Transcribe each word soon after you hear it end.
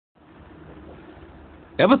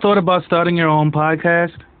Ever thought about starting your own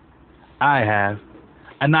podcast? I have,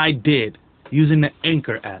 and I did, using the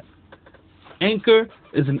Anchor app. Anchor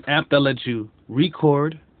is an app that lets you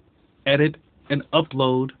record, edit, and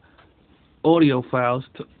upload audio files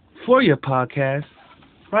for your podcast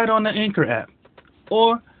right on the Anchor app.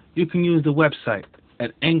 Or you can use the website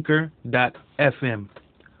at anchor.fm.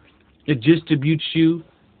 It distributes you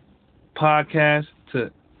podcasts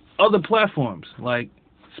to other platforms like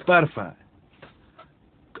Spotify,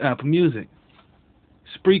 Apple Music,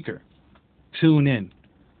 Spreaker, TuneIn.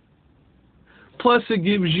 Plus, it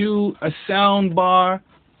gives you a sound bar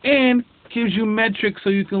and gives you metrics so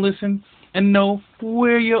you can listen and know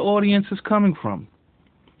where your audience is coming from.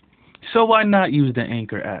 So why not use the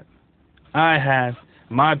Anchor app? I have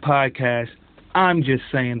my podcast, I'm Just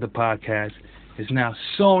Saying the Podcast, is now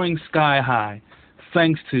soaring sky high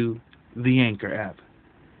thanks to the Anchor app.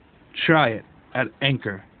 Try it at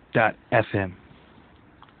anchor.fm.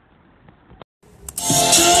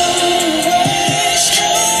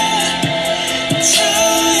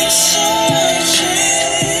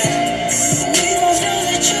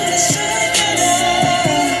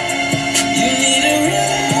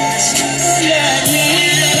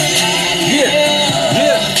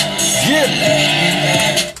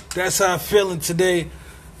 That's how I'm feeling today.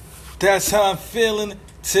 That's how I'm feeling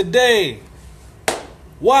today.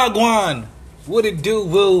 Wagwan. What it do,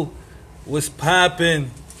 woo? What's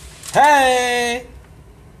poppin'? Hey!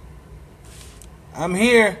 I'm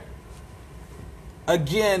here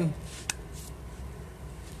again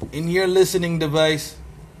in your listening device.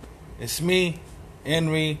 It's me,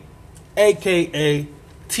 Henry, a.k.a.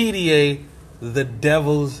 TDA, the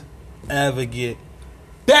Devil's Advocate,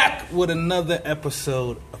 back with another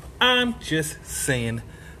episode of I'm Just Saying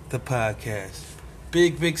the Podcast.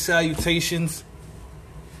 Big salutations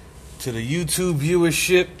to the YouTube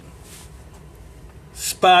viewership,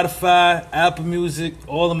 Spotify, Apple Music,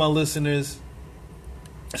 all of my listeners.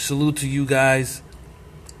 Salute to you guys.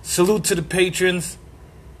 Salute to the patrons.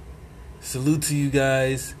 Salute to you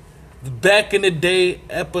guys. The Back in the Day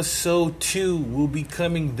episode 2 will be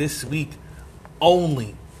coming this week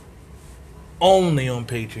only on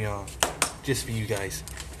Patreon. Just for you guys.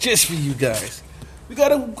 Just for you guys. We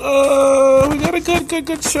got a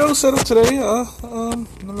good show set up today. I'm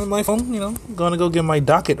on my phone, I'm gonna go get my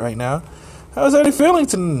docket right now. How's everybody feeling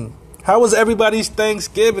today? How was everybody's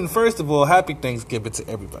Thanksgiving? First of all, happy Thanksgiving to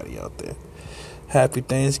everybody out there. Happy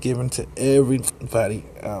Thanksgiving to everybody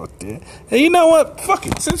out there. Hey, you know what? Fuck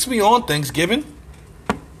it. Since we on Thanksgiving,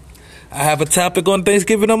 I have a topic on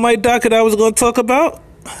Thanksgiving on my docket I was gonna talk about.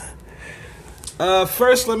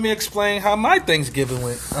 First, let me explain how my Thanksgiving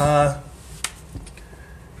went.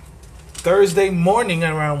 Thursday morning,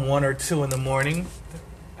 around 1 or 2 in the morning,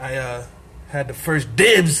 I had the first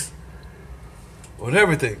dibs on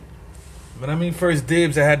everything. But I mean first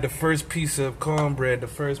dibs, I had the first piece of cornbread, the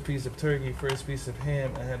first piece of turkey, first piece of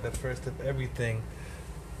ham. I had the first of everything.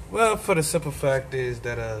 Well, for the simple fact is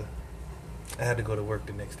that I had to go to work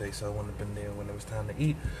the next day, so I wouldn't have been there when it was time to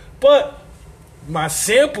eat. But my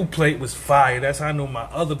sample plate was fire. That's how I knew my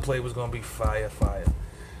other plate was going to be fire.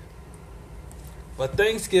 But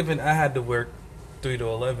Thanksgiving, I had to work 3 to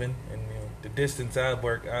 11. And the distance I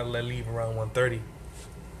work, I leave around 1:30.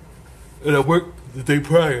 And I worked the day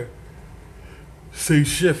prior. Same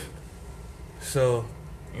shift. So,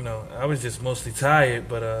 I was just mostly tired.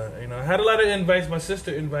 But, I had a lot of invites. My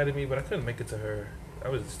sister invited me, but I couldn't make it to her. I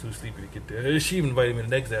was just too sleepy to get there. She even invited me the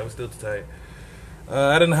next day. I was still too tired.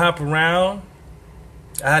 I didn't hop around.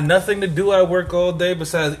 I had nothing to do. I work all day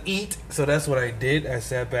besides eat. So that's what I did. I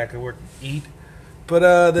sat back and worked and eat.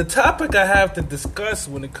 But the topic I have to discuss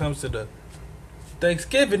when it comes to the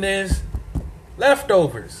Thanksgiving is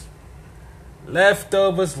leftovers.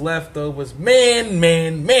 Leftovers.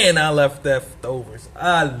 Man, I left leftovers.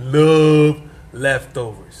 I love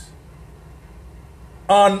leftovers.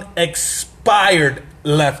 Unexpired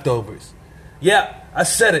leftovers. Yeah, I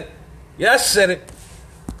said it.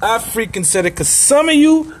 I freaking said it because some of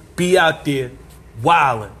you be out there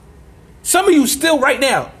wilding. Some of you still right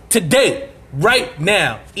now, today, right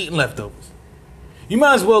now, eating leftovers. You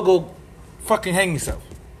might as well go fucking hang yourself.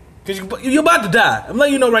 Because you're about to die. I'm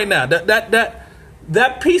letting you know right now.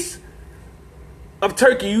 That piece of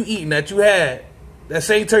turkey you eating that you had, that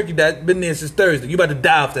same turkey that been there since Thursday, you about to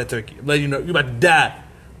die off that turkey. I'm letting you know, you about to die.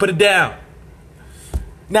 Put it down.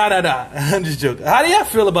 Nah. I'm just joking. How do y'all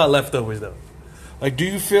feel about leftovers, though? Like, do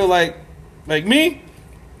you feel like me?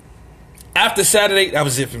 After Saturday, that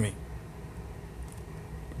was it for me.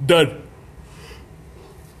 Done.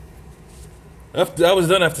 I was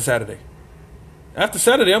done after Saturday. After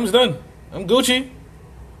Saturday, I was done. I'm Gucci.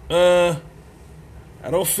 I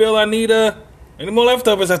don't feel I need any more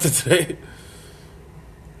leftovers after today.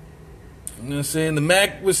 You know what I'm saying? The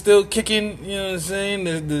mac was still kicking. You know what I'm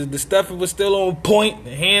saying? The stuffing was still on point.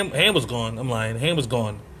 The ham was gone. I'm lying. The ham was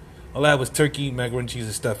gone. All I had was turkey, macaroni, cheese,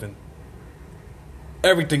 and stuffing.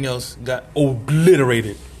 Everything else got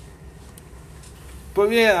obliterated.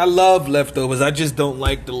 But yeah, I love leftovers. I just don't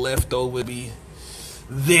like the leftover be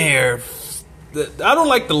there. I don't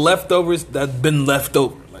like the leftovers that's been left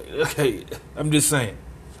over. Like, okay, I'm just saying.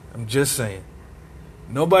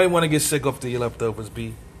 Nobody want to get sick off the leftovers,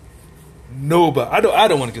 B. Nobody. I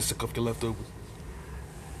don't want to get sick off the leftovers.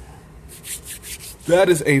 That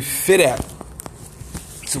is a fit app.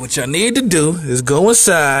 So what y'all need to do is go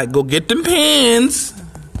inside, go get them pans,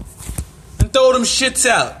 and throw them shits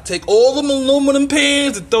out. Take all them aluminum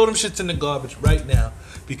pans and throw them shits in the garbage right now.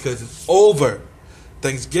 Because it's over.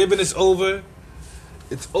 Thanksgiving is over.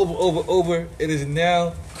 It's over. It is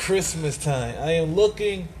now Christmas time. I am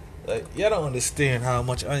looking, like, y'all don't understand how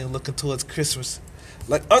much I am looking towards Christmas.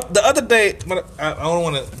 Like, the other day, I don't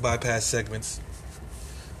want to bypass segments.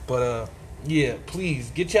 But, yeah,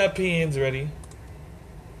 please, get your pans ready.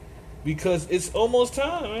 Because it's almost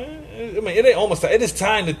time, man. I mean, it ain't almost time. It is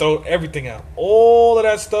time to throw everything out. All of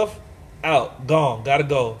that stuff out. Gone. Gotta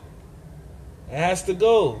go. It has to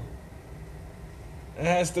go. It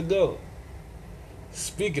has to go.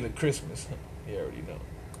 Speaking of Christmas, you already know.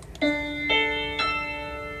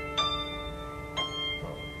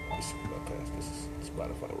 Oh, let's see if I pass. This is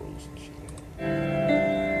Spotify rules and shit.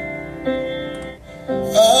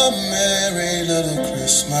 A merry little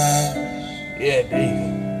Christmas. Yeah, there you go.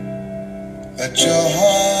 Let your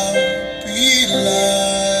heart be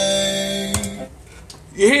light.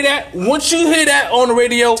 You hear that? Once you hear that on the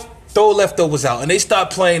radio, throw leftovers out. And they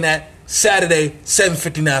start playing that Saturday,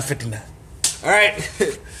 7:59. All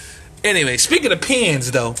right? Anyway, speaking of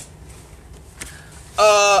pans, though,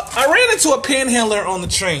 I ran into a panhandler on the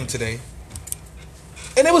train today.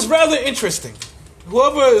 And it was rather interesting.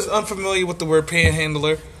 Whoever is unfamiliar with the word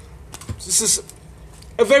panhandler, this is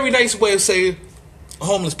a very nice way of saying a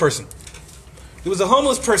homeless person. There was a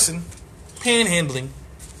homeless person panhandling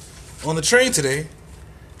on the train today,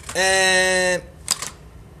 and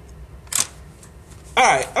all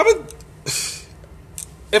right,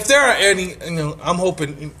 if there are any, I'm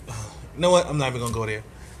hoping. You know what? I'm not even gonna go there.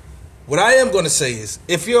 What I am gonna say is,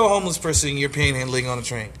 if you're a homeless person and you're panhandling on a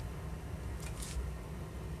train,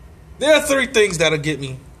 there are 3 things that'll get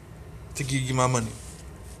me to give you my money.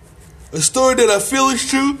 A story that I feel is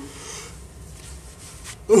true.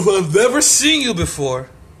 If I've never seen you before,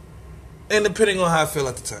 and depending on how I feel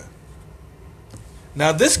at the time.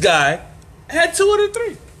 Now, this guy had 2 of the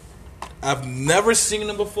 3. I've never seen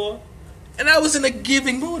him before, and I was in a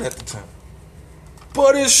giving mood at the time.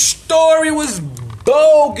 But his story was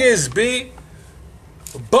bogus, B.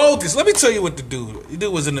 Bogus. Let me tell you what the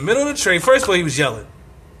dude was in the middle of the train. First of all, he was yelling.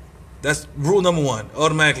 That's rule number 1.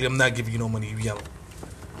 Automatically, I'm not giving you no money, you yelling.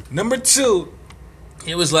 Number 2,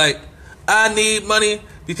 he was like, I need money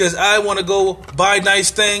because I want to go buy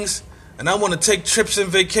nice things and I want to take trips and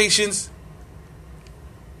vacations.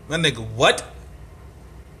 My nigga, what?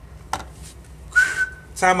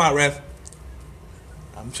 Time out, ref.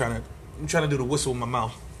 I'm trying to do the whistle with my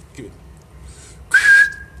mouth. Give it.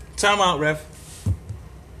 Time out, ref.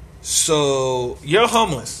 So you're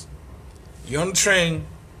homeless. You're on the train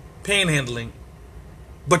panhandling,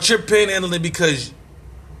 but you're panhandling because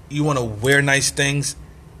you want to wear nice things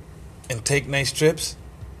and take nice trips?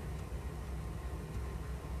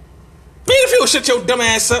 Man, if you shut your dumb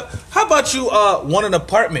ass up, how about you want an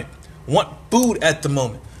apartment, want food at the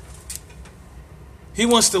moment? He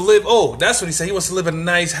wants to live, that's what he said. He wants to live in a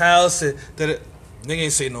nice house. Nigga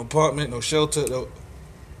ain't say no apartment, no shelter. No.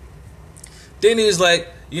 Then he was like,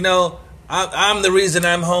 I'm the reason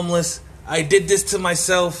I'm homeless. I did this to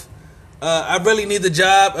myself. I really need the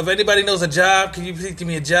job. If anybody knows a job, can you please give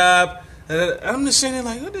me a job? I'm just saying,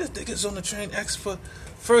 like, what this nigga's on the train asking for?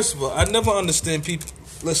 First of all, I never understand people.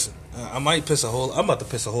 Listen, I'm about to piss a whole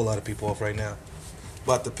lot of people off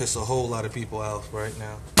right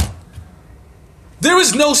now. There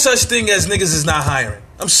is no such thing as niggas is not hiring.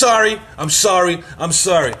 I'm sorry. I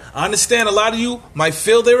understand a lot of you might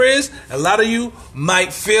feel there is. A lot of you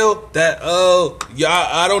might feel that,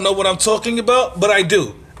 I don't know what I'm talking about, but I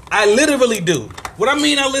do. I literally do. What I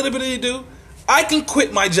mean I literally do, I can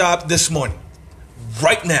quit my job this morning.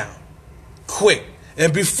 Right now. Quick.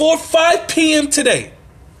 And before 5 p.m. today,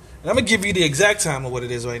 and I'm going to give you the exact time of what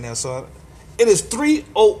it is right now. So it is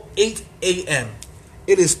 3:08 a.m.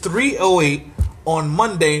 It is 3:08 on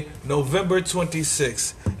Monday, November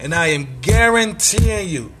 26th. And I am guaranteeing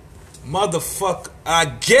you, motherfucker, I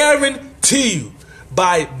guarantee you,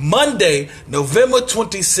 by Monday, November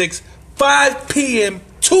 26th, 5 p.m.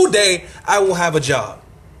 today, I will have a job.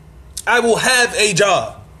 I will have a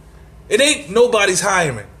job. It ain't nobody's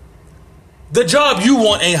hiring. The job you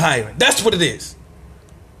want ain't hiring. That's what it is.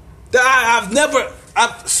 Bruh.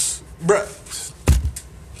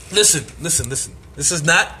 Listen. This is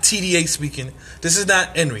not TDA speaking. This is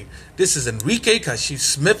not Henry. This is Enrique Kashif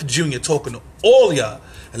Smith Jr. talking to all y'all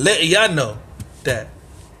and letting y'all know that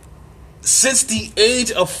since the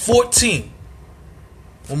age of 14,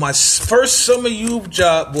 when my first summer youth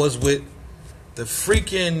job was with the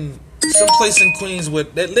freaking someplace in Queens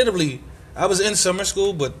with that literally, I was in summer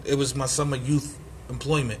school, but it was my summer youth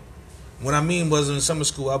employment. What I mean was in summer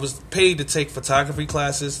school, I was paid to take photography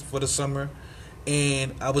classes for the summer,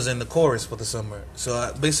 and I was in the chorus for the summer. So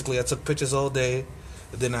I took pictures all day,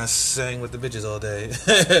 and then I sang with the bitches all day.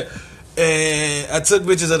 And I took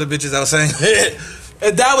pictures of the bitches I was saying.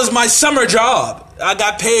 And that was my summer job. I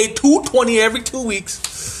got paid $220 every 2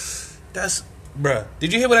 weeks. That's, bruh.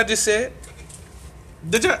 Did you hear what I just said?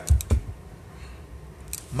 Did you?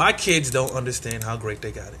 My kids don't understand how great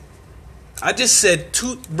they got it. I just said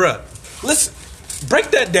bruh. Listen, break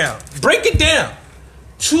that down. Break it down.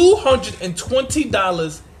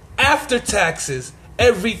 $220 after taxes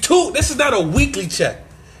every this is not a weekly check.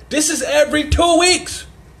 This is every 2 weeks.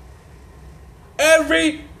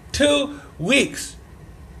 Every 2 weeks.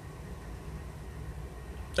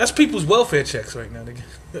 That's people's welfare checks right now.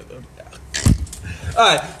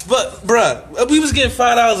 Alright, but bruh, we was getting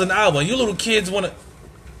 $5 an hour and you little kids wanna.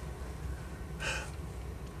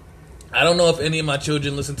 I don't know if any of my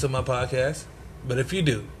children listen to my podcast, but if you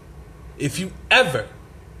do, if you ever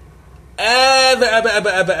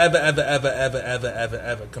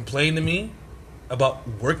complain to me about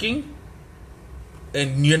working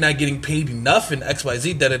and you're not getting paid enough and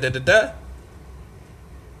XYZ,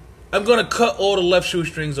 I'm gonna cut all the left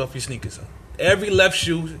shoestrings off your sneakers. Huh? Every left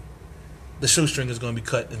shoe, the shoestring is gonna be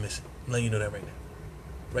cut and missing. I'm letting you know that right now.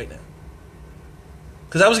 Right now.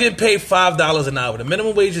 Because I was getting paid $5 an hour. The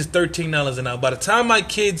minimum wage is $13 an hour. By the time my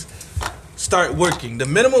kids start working, the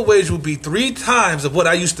minimum wage will be 3 times of what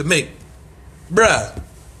I used to make. Bruh.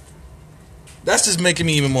 That's just making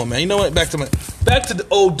me even more mad. You know what? Back to the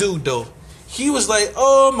old dude, though. He was like,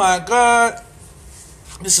 oh, my God.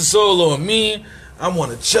 This is all on me. I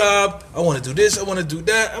want a job. I want to do this. I want to do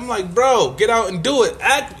that. I'm like, bro, get out and do it.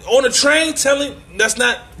 Act on a train telling that's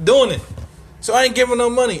not doing it. So I ain't giving no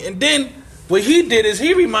money. And then what he did is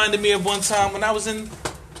he reminded me of one time when I was in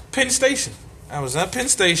Penn Station. I was at Penn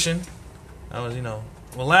Station. I was,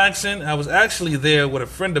 relaxing. I was actually there with a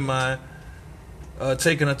friend of mine,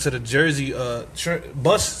 taking her to the Jersey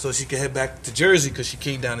bus so she could head back to Jersey because she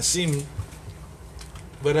came down to see me.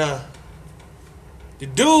 But the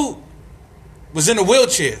dude was in a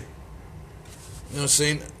wheelchair. You know what I'm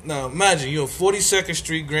saying? Now imagine you're on 42nd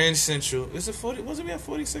Street, Grand Central. Is it 40? Wasn't we at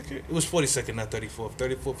 42nd? It was 42nd, not 34th.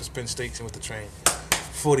 34th is Penn Station with the train.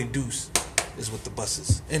 40 Deuce is with the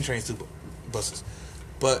buses and trains too, buses.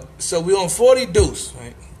 But so we on 40 Deuce,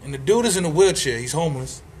 right? And the dude is in a wheelchair. He's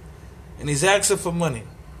homeless, and he's asking for money,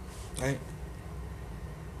 right?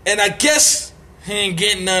 And I guess he ain't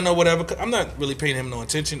getting none or whatever. I'm not really paying him no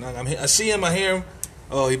attention. I see him, I hear him.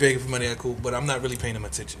 Oh, he begging for money. Yeah, cool. But I'm not really paying him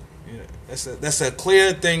attention. Yeah, that's a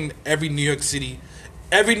clear thing. Every New York City,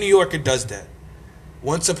 every New Yorker does that.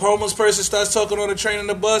 Once a homeless person starts talking on the train and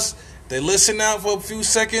the bus, they listen out for a few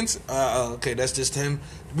seconds. Okay, that's just him.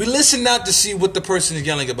 We listen out to see what the person is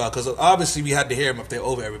yelling about, because obviously we had to hear him if they're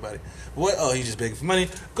over everybody. What? Oh, he's just begging for money.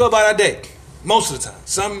 Go about our day. Most of the time.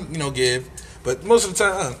 Some, give. But most of the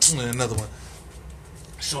time, another one.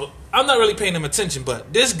 So I'm not really paying him attention,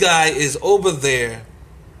 but this guy is over there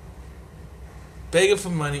begging for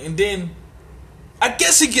money, and then I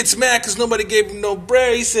guess he gets mad because nobody gave him no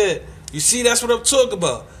bread. He said, you see, that's what I'm talking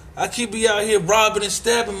about. I could be out here robbing and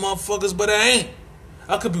stabbing motherfuckers, but I ain't.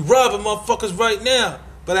 I could be robbing motherfuckers right now,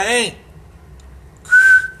 but I ain't.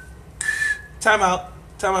 Time out,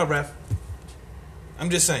 ref. I'm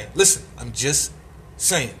just saying. Listen, I'm just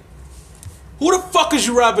saying. Who the fuck is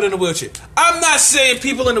you robbing in a wheelchair? I'm not saying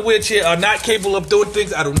people in the wheelchair are not capable of doing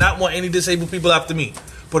things. I do not want any disabled people after me.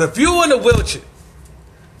 But if you in a wheelchair,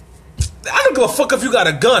 I don't give a fuck if you got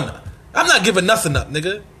a gun. I'm not giving nothing up,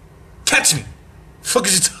 nigga. Catch me. Fuck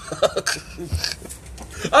is you talking?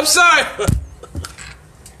 I'm sorry.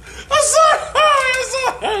 I'm sorry.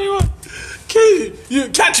 You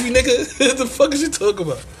catch me, nigga. What the fuck is you talking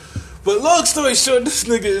about? But long story short, this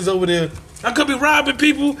nigga is over there. I could be robbing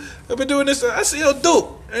people. I've been doing this. I say, yo, dude,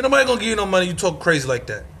 ain't nobody gonna give you no money. You talk crazy like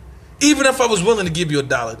that. Even if I was willing to give you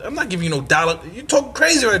 $1, I'm not giving you no dollar. You talking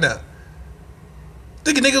crazy right now.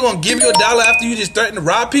 Think a nigga gonna give you $1 after you just threaten to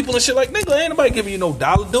rob people and shit? Like, nigga, ain't nobody giving you no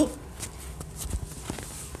dollar, dude.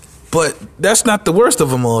 But that's not the worst of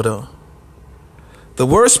them all, though. The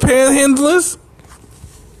worst panhandlers,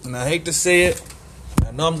 and I hate to say it,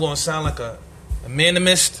 I know I'm gonna sound like a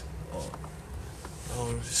manimist,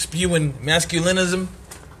 or spewing masculinism,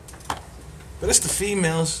 but it's the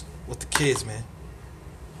females with the kids, man.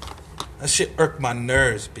 That shit irk my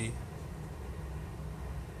nerves, B.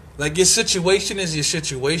 Like, your situation is your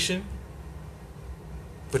situation,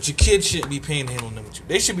 but your kids shouldn't be panhandling them with you.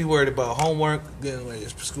 They should be worried about homework, getting ready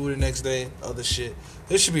for school the next day, other shit.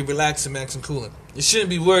 They should be relaxing, maxing, cooling. You shouldn't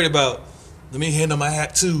be worried about, let me handle my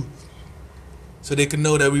hat too, so they can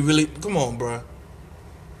know that we really, come on, bro.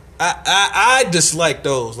 I dislike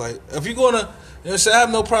those. Like, if you're gonna, you know, I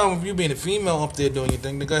have no problem with you being a female up there doing your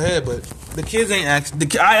thing, then go ahead, but the kids ain't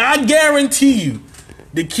actually, I guarantee you,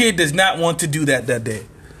 the kid does not want to do that day.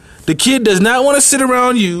 The kid does not want to sit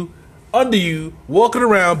around you, under you, walking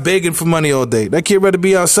around begging for money all day. That kid rather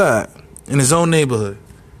be outside in his own neighborhood,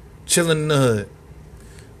 chilling in the hood.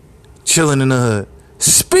 Chilling in the hood.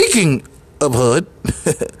 Speaking of hood,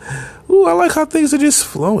 ooh, I like how things are just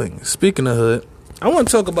flowing. Speaking of hood, I want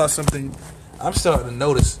to talk about something I'm starting to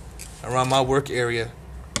notice around my work area.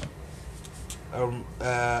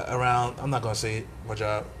 Around, I'm not gonna say it, my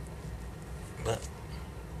job, but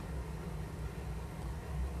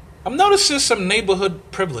I'm noticing some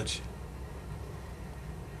neighborhood privilege.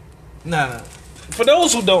 Nah. For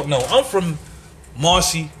those who don't know, I'm from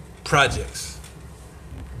Marcy Projects,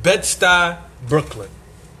 Bed-Stuy, Brooklyn.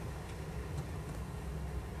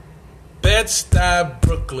 Bed-Stuy,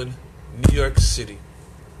 Brooklyn, New York City.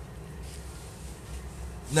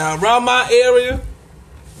 Now, around my area,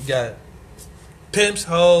 you got pimps,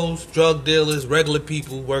 hoes, drug dealers, regular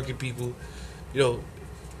people, working people, you know,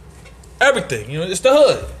 everything. You know, it's the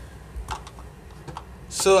hood.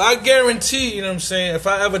 So I guarantee, you know what I'm saying, if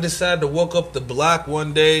I ever decide to walk up the block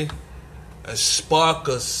one day and spark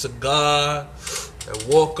a cigar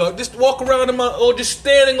and just walk around or just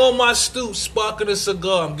standing on my stoop sparking a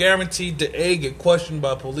cigar, I'm guaranteed to A, get questioned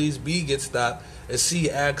by police, B, get stopped, and C,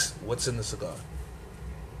 ask what's in the cigar.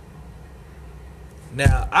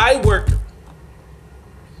 Now, I work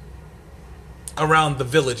around the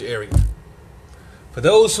Village area. For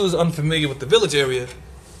those who's unfamiliar with the Village area,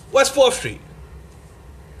 West 4th Street.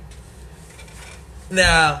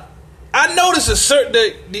 Now, I notice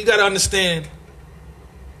you gotta understand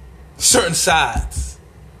certain sides.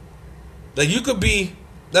 Like, you could be,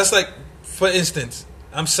 that's like, for instance,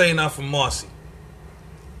 I'm saying I'm from Marcy.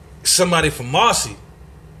 Somebody from Marcy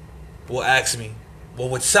will ask me, well,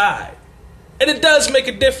 what side? And it does make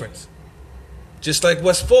a difference. Just like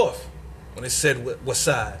West 4th, when it said what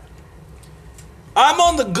side. There's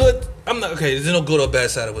no good or bad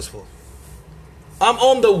side of West 4th. I'm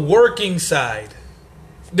on the working side.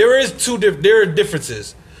 There are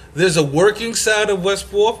differences. There's a working side of West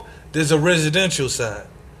 4th. There's a residential side.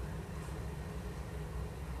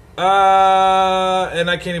 And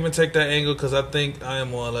I can't even take that angle because I think I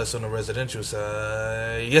am more or less on the residential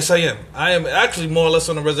side. Yes, I am. I am actually more or less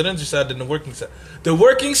on the residential side than the working side. The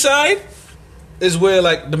working side is where,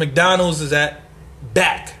 like, the McDonald's is at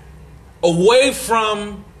back, away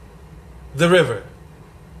from the river.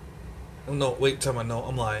 No, wait, tell me, no,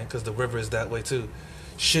 I'm lying because the river is that way too.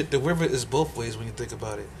 Shit, the river is both ways when you think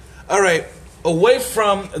about it. All right, away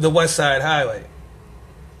from the West Side Highway.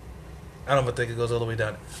 I don't even think it goes all the way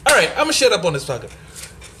down. All right, I'm going to shut up on this fucker.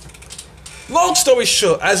 Long story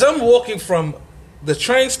short, as I'm walking from the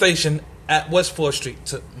train station at West 4th Street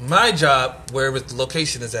to my job, wherever the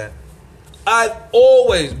location is at, I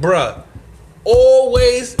always,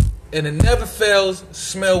 and it never fails,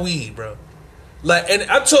 smell weed, bro. Like, and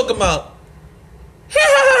I'm talking about,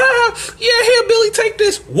 yeah, here, Billy, take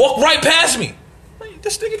this. Walk right past me. Like,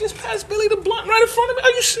 this nigga just passed Billy the blunt right in front of me.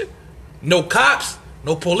 Are you shit? No cops,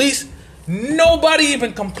 no police, nobody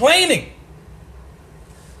even complaining.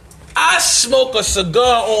 I smoke a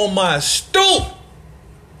cigar on my stoop.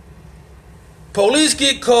 Police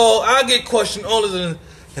get called, I get questioned, all of them.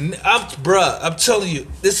 And I'm telling you,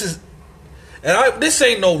 this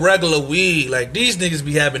ain't no regular weed. Like, these niggas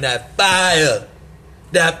be having that fire,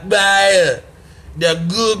 that good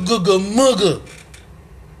mugger.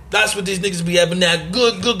 That's what these niggas be having, that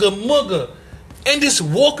good mugger. And just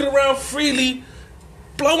walking around freely,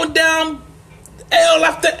 blowing down L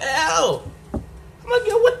after L. I'm like,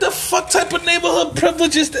 yo, what the fuck type of neighborhood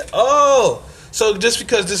privilege is that? Oh, so just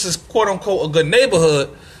because this is quote unquote a good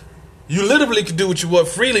neighborhood, you literally can do what you want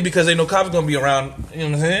freely because ain't no cops gonna be around. You know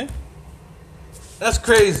what I'm saying? That's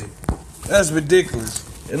crazy. That's ridiculous.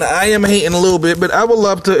 And I am hating a little bit, but I would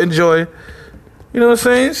love to enjoy You know what I'm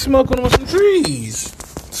saying? Smoking on some trees.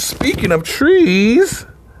 Speaking of trees.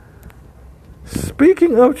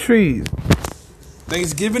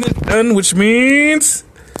 Thanksgiving is done, which means...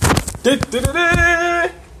 From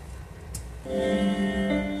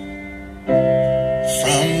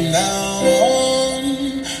now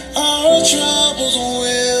on, our troubles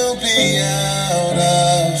will be out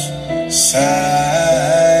of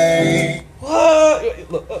sight.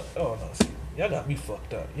 What? Look, oh no, see, y'all got me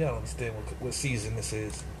fucked up. Y'all don't understand what season this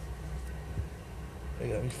is. They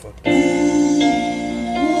got me fucked up.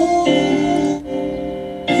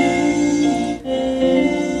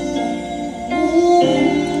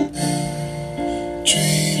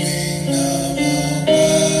 Dreaming of a white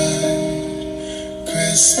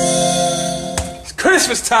Christmas. It's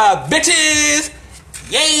Christmas time, bitches!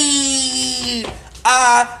 Yay!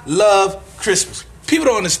 I love Christmas. People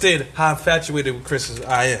don't understand how infatuated with Christmas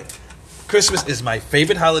I am. Christmas is my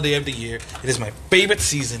favorite holiday of the year. It is my favorite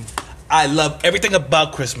season. I love everything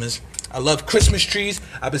about Christmas. I love Christmas trees.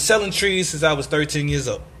 I've been selling trees since I was 13 years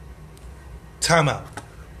old. Time out.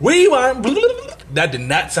 Rewind. That did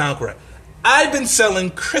not sound correct. I've been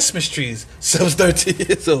selling Christmas trees since I was 13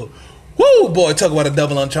 years old. Woo, boy, talk about a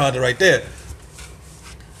double entendre right there.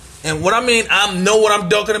 And what I mean, I know what I'm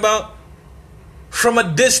talking about. From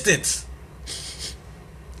a distance,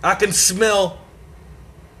 I can smell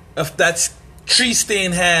if that tree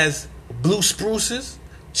stand has blue spruces,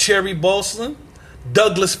 cherry balsam,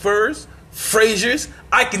 Douglas firs, Frasers.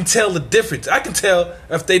 I can tell the difference. I can tell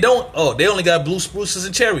if they don't. Oh, they only got blue spruces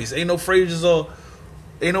and cherries. Ain't no Frasers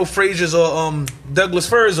or Douglas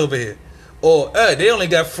firs over here. Or they only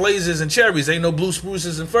got Frasers and cherries. Ain't no blue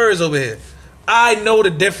spruces and firs over here. I know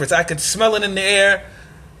the difference. I can smell it in the air.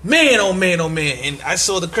 Man, oh man, oh man. And I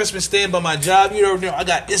saw the Christmas stand by my job. You know, I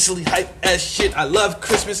got instantly hyped as shit. I love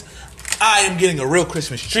Christmas. I am getting a real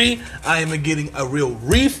Christmas tree. I am getting a real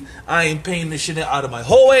wreath. I am painting the shit out of my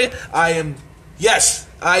hallway. I am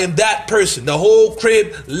that person. The whole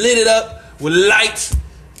crib lit it up with lights.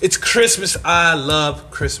 It's Christmas. I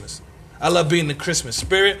love Christmas. I love being in the Christmas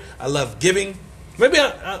spirit. I love giving. Maybe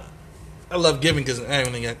I love giving because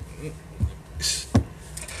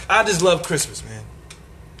I just love Christmas, man.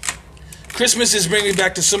 Christmas is bringing me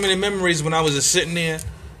back to so many memories when I was just sitting there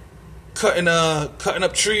cutting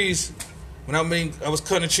up trees. When I was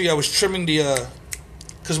cutting a tree, I was trimming the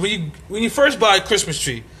because when you first buy a Christmas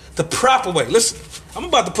tree, the proper way. Listen, I'm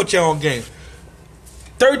about to put y'all on game.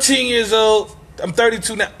 13 years old, I'm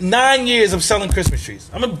 32 now. 9 years of selling Christmas trees.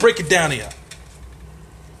 I'm gonna break it down to y'all.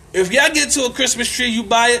 If y'all get to a Christmas tree, you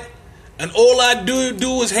buy it, and all I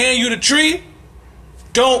do is hand you the tree,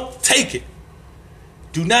 don't take it.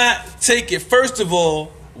 Do not take it. First of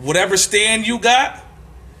all, whatever stand you got,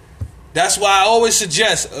 that's why I always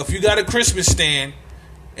suggest, if you got a Christmas stand,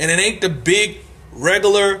 and it ain't the big,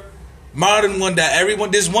 regular, modern one that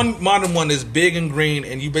everyone, there's one modern one that's big and green,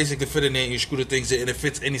 and you basically fit in there and you screw the things in, and it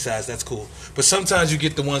fits any size, that's cool. But sometimes you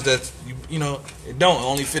get the ones that, it don't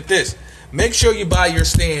only fit this. Make sure you buy your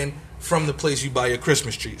stand from the place you buy your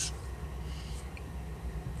Christmas trees.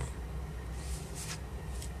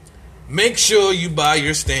 Make sure you buy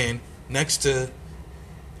your stand next to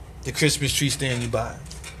the Christmas tree stand you buy.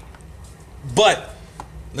 But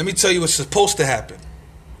let me tell you what's supposed to happen.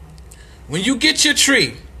 When you get your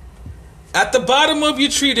tree, at the bottom of your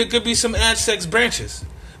tree there could be some axis branches,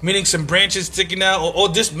 meaning some branches sticking out, or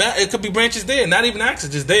just it could be branches there, not even axis,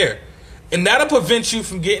 just there, and that'll prevent you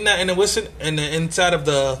from getting that in the inside of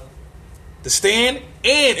the stand.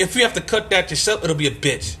 And if you have to cut that yourself, it'll be a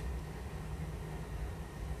bitch.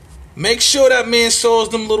 Make sure that man saws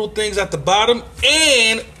them little things at the bottom,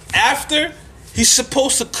 and after, he's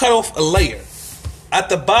supposed to cut off a layer. At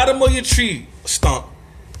the bottom of your tree stump,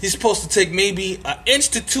 he's supposed to take maybe 1 inch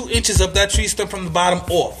to 2 inches of that tree stump from the bottom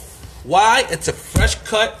off. Why? It's a fresh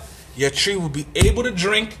cut. Your tree will be able to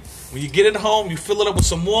drink. When you get it home, you fill it up with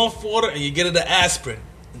some warm water, and you get it an aspirin.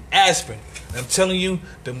 And I'm telling you,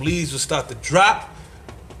 them leaves will start to drop.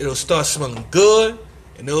 It'll start smelling good,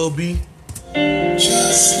 and it'll be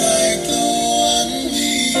just like the one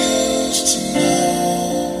we used to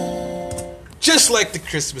know. just like the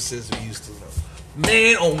Christmases we used to know.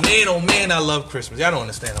 Man, oh man, oh man, I love Christmas. Y'all don't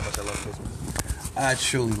understand how much I love Christmas. I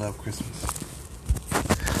truly love Christmas.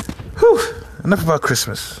 Whew, enough about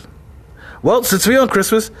Christmas. Well, since we're on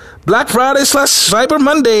Christmas, Black Friday / Cyber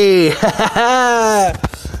Monday.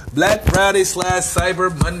 Black Friday /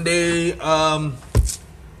 Cyber Monday. I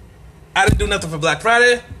didn't do nothing for Black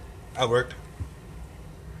Friday. I worked.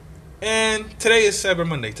 And today is Cyber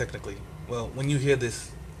Monday, technically. Well, when you hear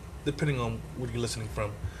this, depending on what you're listening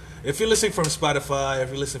from. If you're listening from Spotify, if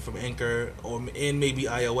you're listening from Anchor, or maybe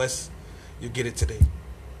iOS, you'll get it today.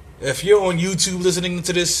 If you're on YouTube listening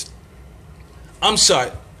to this, I'm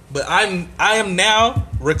sorry, but I am now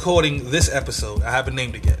recording this episode. I haven't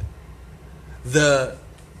named it yet. The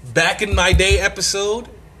Back in My Day episode,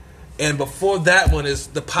 and before that one is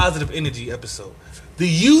the Positive Energy episode.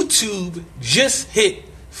 The YouTube just hit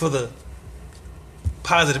for the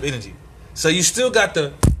Positive Energy. So you still got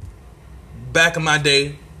the Back in My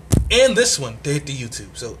Day and this one to hit the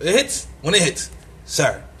YouTube. So it hits when it hits.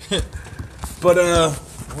 Sorry. But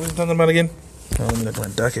what was I talking about again? Oh, let me look at my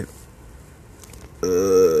docket.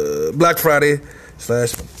 Black Friday /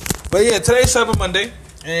 But yeah, today's Cyber Monday,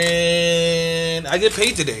 and I get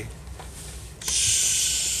paid today.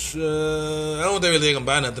 I don't really think I'm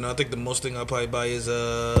buy nothing. I think the most thing I'll probably buy is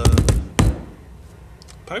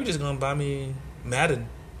probably just gonna buy me Madden.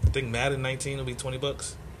 I think Madden 19 will be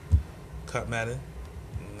 $20. Cop Madden,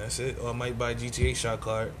 and that's it. Or I might buy GTA shot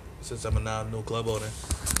card since I'm a now new club owner.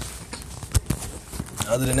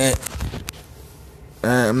 Other than that,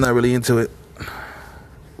 I'm not really into it.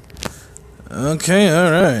 Okay,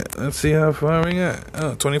 alright. Let's see how far we got.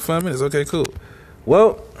 Oh, 25 minutes. Okay, cool.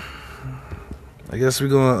 Well, I guess we're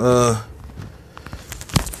gonna,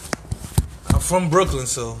 I'm from Brooklyn,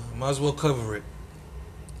 so might as well cover it.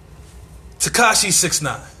 Tekashi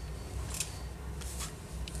 6ix9ine.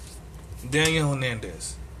 Daniel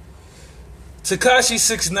Hernandez. Tekashi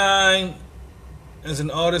 6ix9ine is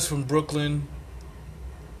an artist from Brooklyn.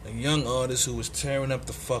 A young artist who was tearing up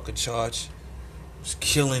the fucking charts. Was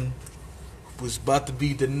killing. Was about to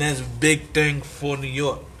be the next big thing for New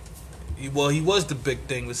York. He was the big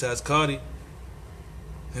thing besides Cardi.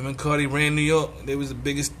 Him and Cardi ran New York. They was the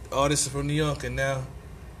biggest artists from New York, and now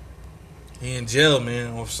he in jail,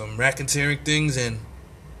 man, on some racketeering things, and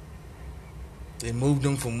they moved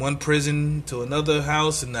him from one prison to another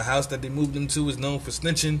house, and the house that they moved him to is known for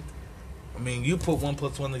snitching. I mean, you put 1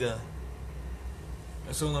 + 1 together.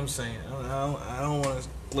 That's all I'm saying. I don't want to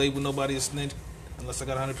label nobody a snitch unless I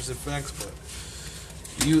got 100% facts, but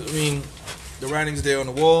the writing's there on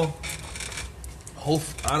the wall. I'm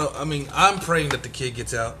praying that the kid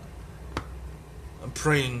gets out. I'm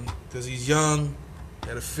praying because he's young,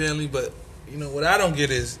 had a family, but what I don't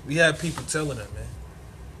get is we have people telling him, man.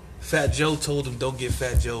 Fat Joe told him, don't get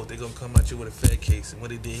Fat Joe. They're going to come at you with a fat case. And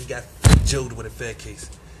what he did, he got Fat Joe with a fat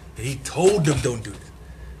case. And he told them, don't do this.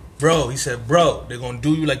 Bro, he said, bro, they're going to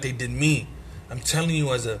do you like they did me. I'm telling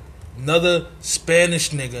you as another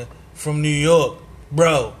Spanish nigga from New York,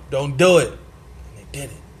 bro, don't do it. And they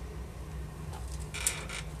did it.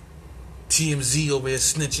 TMZ over here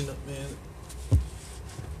snitching up, man.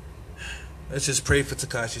 Let's just pray for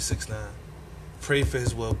Tekashi 6ix9ine. Pray for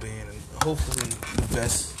his well-being, and hopefully the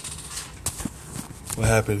best will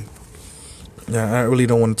happen. Yeah, I really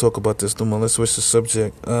don't want to talk about this no more. Let's switch the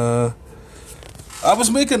subject. I was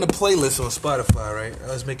making a playlist on Spotify, right?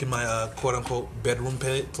 I was making my quote-unquote bedroom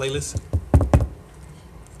playlist.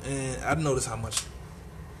 And I noticed how much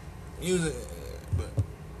music... But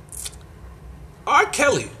R.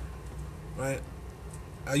 Kelly, right?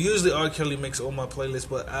 Usually R. Kelly makes all my playlists,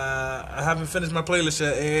 but I haven't finished my playlist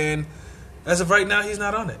yet, and as of right now, he's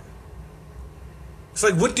not on it. It's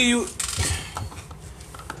like, what do you...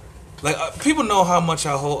 Like, people know how much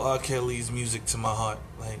I hold R. Kelly's music to my heart.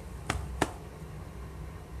 Like,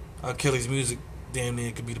 R. Kelly's music, damn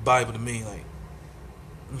near, could be the Bible to me. Like,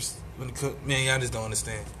 man, y'all just don't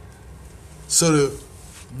understand. So,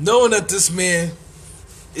 knowing that this man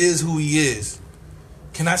is who he is,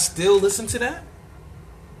 can I still listen to that?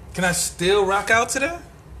 Can I still rock out to that?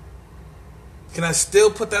 Can I still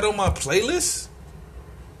put that on my playlist?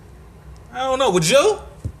 I don't know. Would you?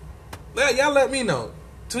 Y'all let me know.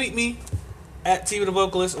 Tweet me at TV the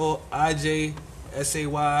Vocalist or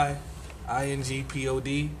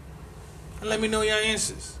IJSAYINGPOD and let me know your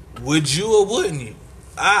answers. Would you or wouldn't you?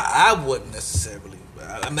 I wouldn't necessarily,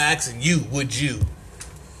 but I'm asking you, would you?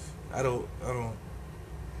 I don't.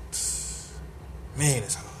 Man,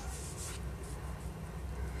 it's hard.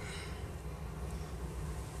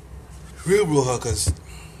 Real hard, because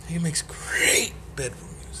he makes great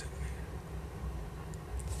bedroom music, man.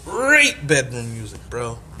 Great bedroom music,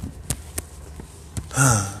 bro.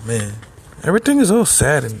 Ah, man. Everything is all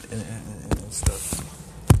sad and stuff.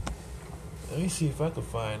 Let me see if I can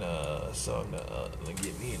find a song that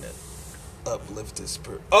get me in that uplifted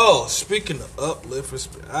spirit. Oh, speaking of uplifted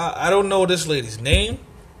spirit, I don't know this lady's name,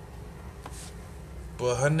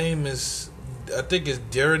 but her name is, I think it's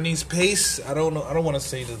Darenice Pace. I don't know. I don't want to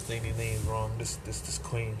say this lady's name wrong. This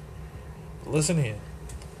queen. Listen here.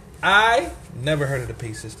 I never heard of the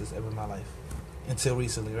Pace sisters ever in my life until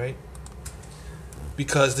recently, right?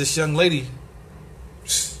 Because this young lady,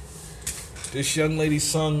 this young lady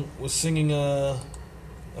was singing a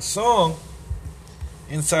song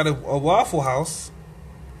inside of a Waffle House,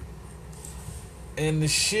 and the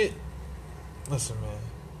shit. Listen, man.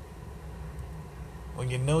 When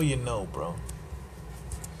you know, bro.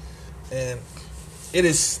 And it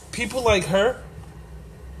is people like her.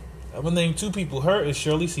 I'm gonna name 2 people. Her is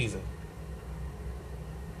Shirley Caesar.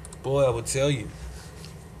 Boy, I would tell you.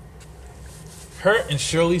 Her and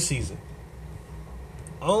Shirley Caesar.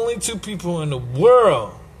 Only 2 people in the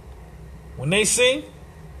world. When they sing,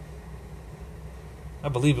 I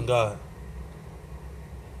believe in God.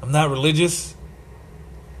 I'm not religious.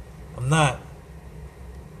 I'm not.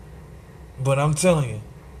 But I'm telling you,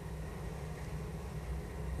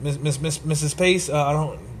 Mrs. Pace,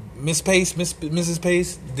 Mrs.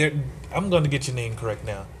 Pace. I'm going to get your name correct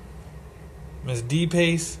now. Miss D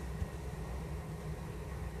Pace.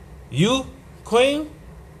 You, Queen,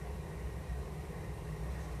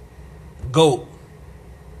 GOAT.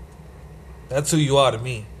 That's who you are to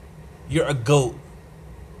me. You're a GOAT,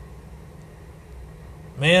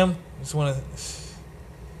 ma'am. Just want to.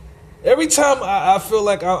 Every time I feel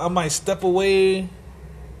like I might step away, you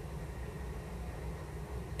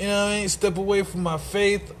know what I mean? Step away from my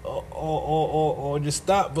faith or just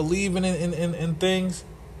stop believing in things.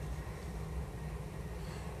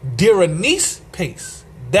 Doranice Pace.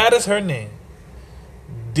 That is her name.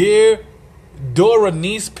 Dear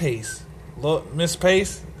Doranice Pace. Miss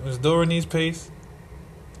Pace. Miss Doranice Pace.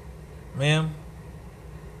 Ma'am,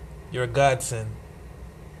 you're a godsend.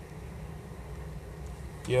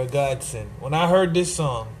 You're a godsend. When I heard this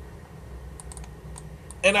song,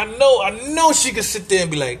 and I know she could sit there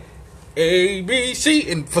and be like A B C,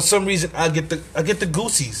 and for some reason I get the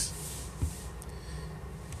goosies.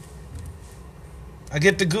 I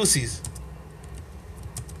get the goosies.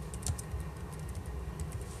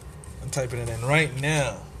 I'm typing it in right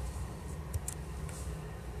now.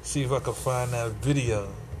 See if I can find that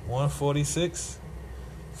video.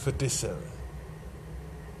 146:57.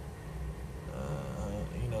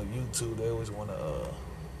 YouTube, they always want to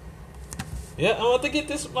yeah, I'm about to get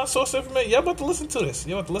this, my source information. Y'all about to listen to this.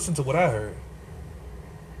 Y'all about to listen to what I heard.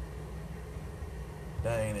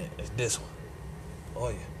 That ain't it. It's this one. Oh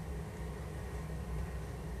yeah.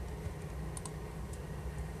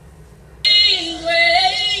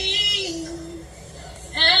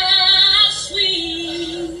 How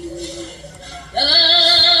sweet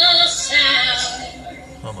the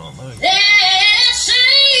sound. Come on, man. That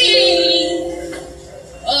sing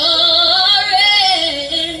orange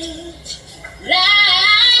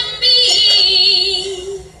like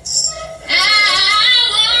me. I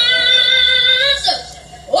was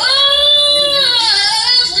lost,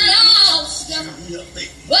 but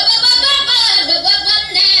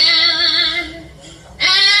now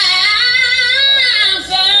I'm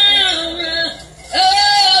found. I was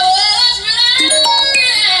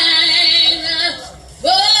blind,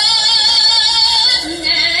 but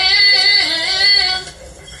now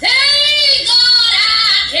thank God I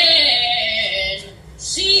can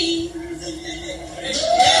see.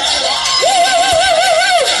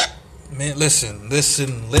 Man, listen.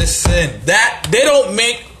 That they don't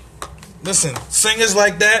make. Listen, singers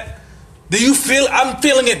like that. Do you feel? I'm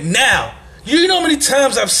feeling it now. You know how many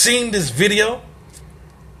times I've seen this video?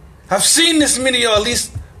 I've seen this video at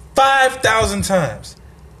least 5,000 times.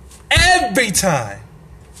 Every time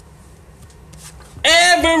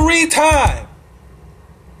I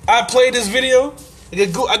play this video, I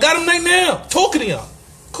got them right now. Talking to y'all.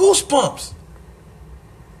 Goosebumps.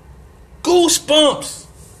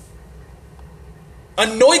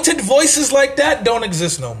 Anointed voices like that don't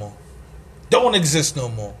exist no more.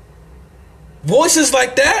 Voices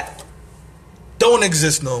like that don't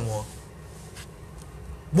exist no more.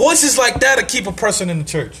 Voices like that to keep a person in the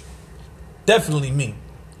church. Definitely me.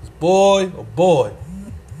 Boy, oh boy.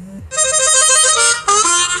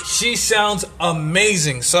 She sounds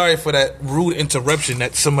amazing. Sorry for that rude interruption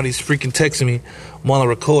that somebody's freaking texting me while I'm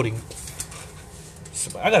recording.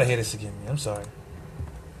 I gotta hear this again, man. I'm sorry.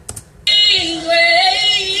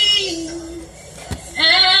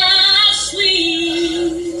 How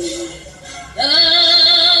sweet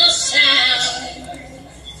the sound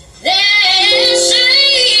that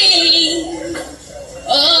sing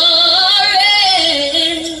orange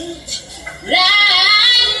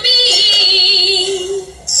like me.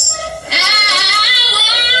 I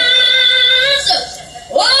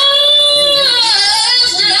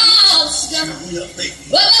was lost,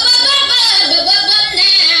 but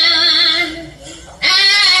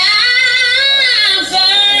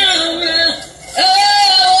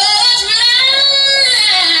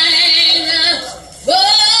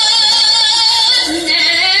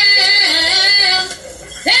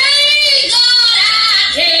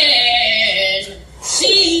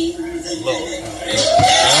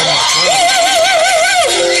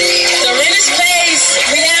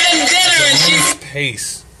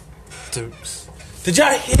Did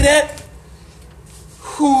y'all hear that?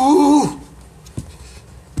 Whew.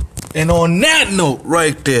 And on that note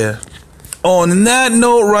right there,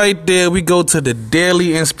 we go to the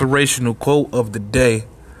daily inspirational quote of the day.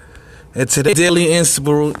 And today's daily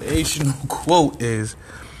inspirational quote is,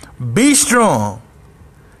 be strong,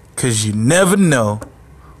 because you never know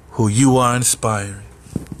who you are inspiring.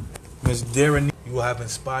 Ms. Darren, you have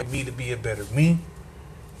inspired me to be a better me.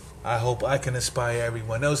 I hope I can inspire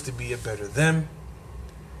everyone else to be a better them.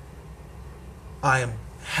 I am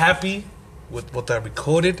happy with what I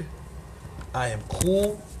recorded. I am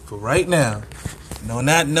cool for right now. And on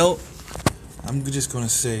that note, I'm just going to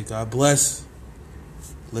say, God bless,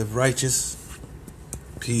 live righteous,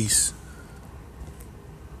 peace.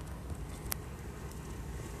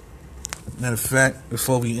 Matter of fact,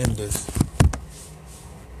 before we end this,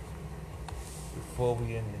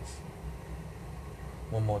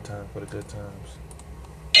 one more time for the good times.